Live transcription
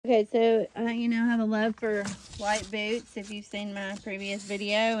Okay, so I, have a love for white boots if you've seen my previous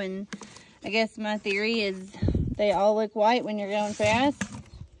video, and I guess my theory is they all look white when you're going fast.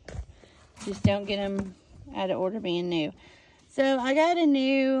 Just don't get them out of order being new. So I got a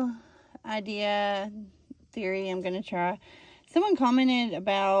new idea, theory I'm going to try. Someone commented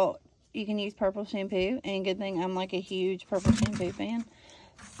about you can use purple shampoo, and good thing I'm like a huge purple shampoo fan.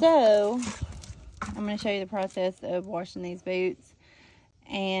 So I'm going to show you the process of washing these boots.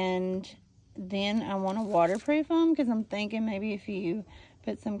 And then I want to waterproof them because I'm thinking maybe if you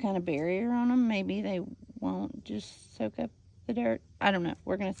put some kind of barrier on them, maybe they won't just soak up the dirt. I don't know.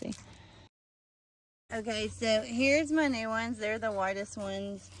 We're going to see. Okay, so here's my new ones. They're the whitest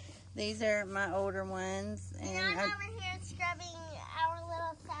ones. These are my older ones. And I'm over here scrubbing our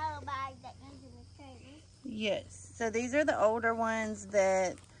little saddle bag that goes in the trailer. Yes. So these are the older ones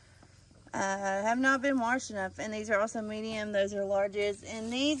that have not been washed enough, and these are also medium. Those are larges,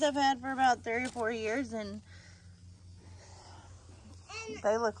 and these I've had for about 3 or 4 years, and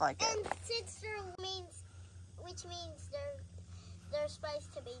they look like it. And sister means, which means they're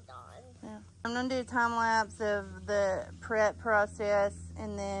supposed to be done. Yeah. I'm gonna do a time lapse of the prep process,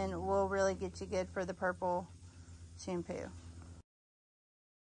 and then we'll really get you good for the purple shampoo.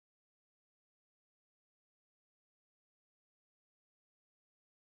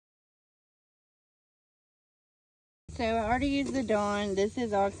 So I already used the Dawn. This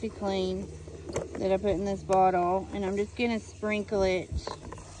is OxiClean that I put in this bottle, and I'm just gonna sprinkle it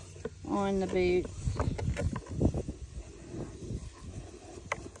on the boots.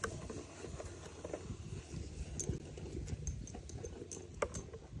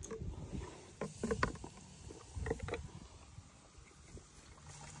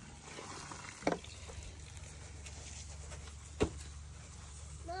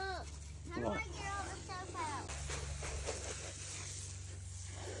 Look, how do I get all the stuff out?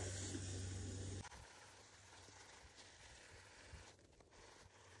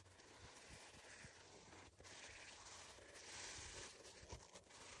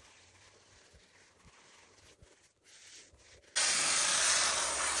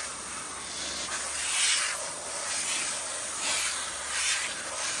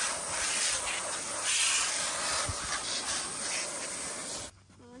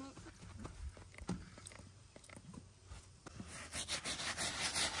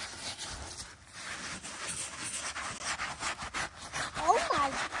 Oh my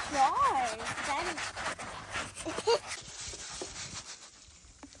God, that is...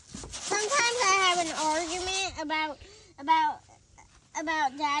 Sometimes I have an argument about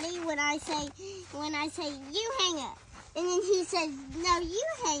Daddy when I say you hang up, and then he says no, you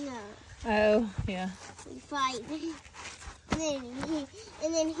hang up. Oh, yeah. We fight,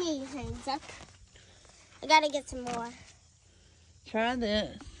 and then he hangs up. I gotta get some more. Try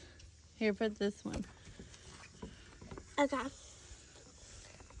this. Here, put this one. Okay.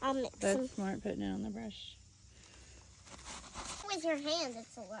 I'll mix That's them. smart, putting it on the brush. With your hand,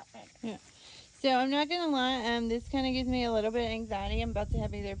 it's a lot better. Yeah. So I'm not gonna lie, this kind of gives me a little bit of anxiety. I'm about to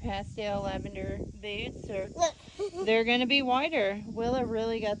have either pastel lavender boots or Look. they're gonna be whiter. Willa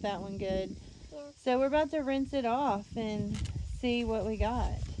really got that one good. Yeah. So we're about to rinse it off and see what we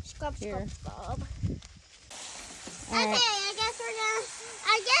got. Scrub, Here. scrub, scrub. All Okay, right.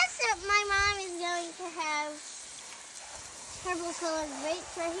 I guess that my mom is going to have purple colored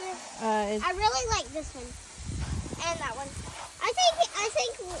boots right here. I really like this one and that one. I think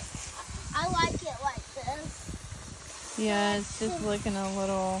I like it like this. Yeah, it's just looking a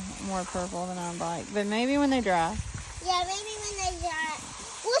little more purple than I'd like. But maybe when they dry. Yeah, maybe when they dry.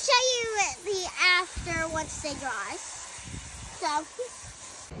 We'll show you the after once they dry. So.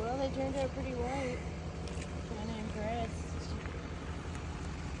 Well, they turned out pretty white. Kind of impressed.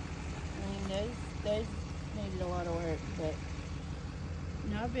 I mean, those needed a lot of work, but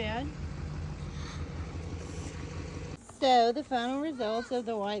not bad. So the final results of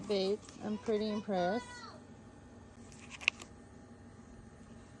the white boots, I'm pretty impressed.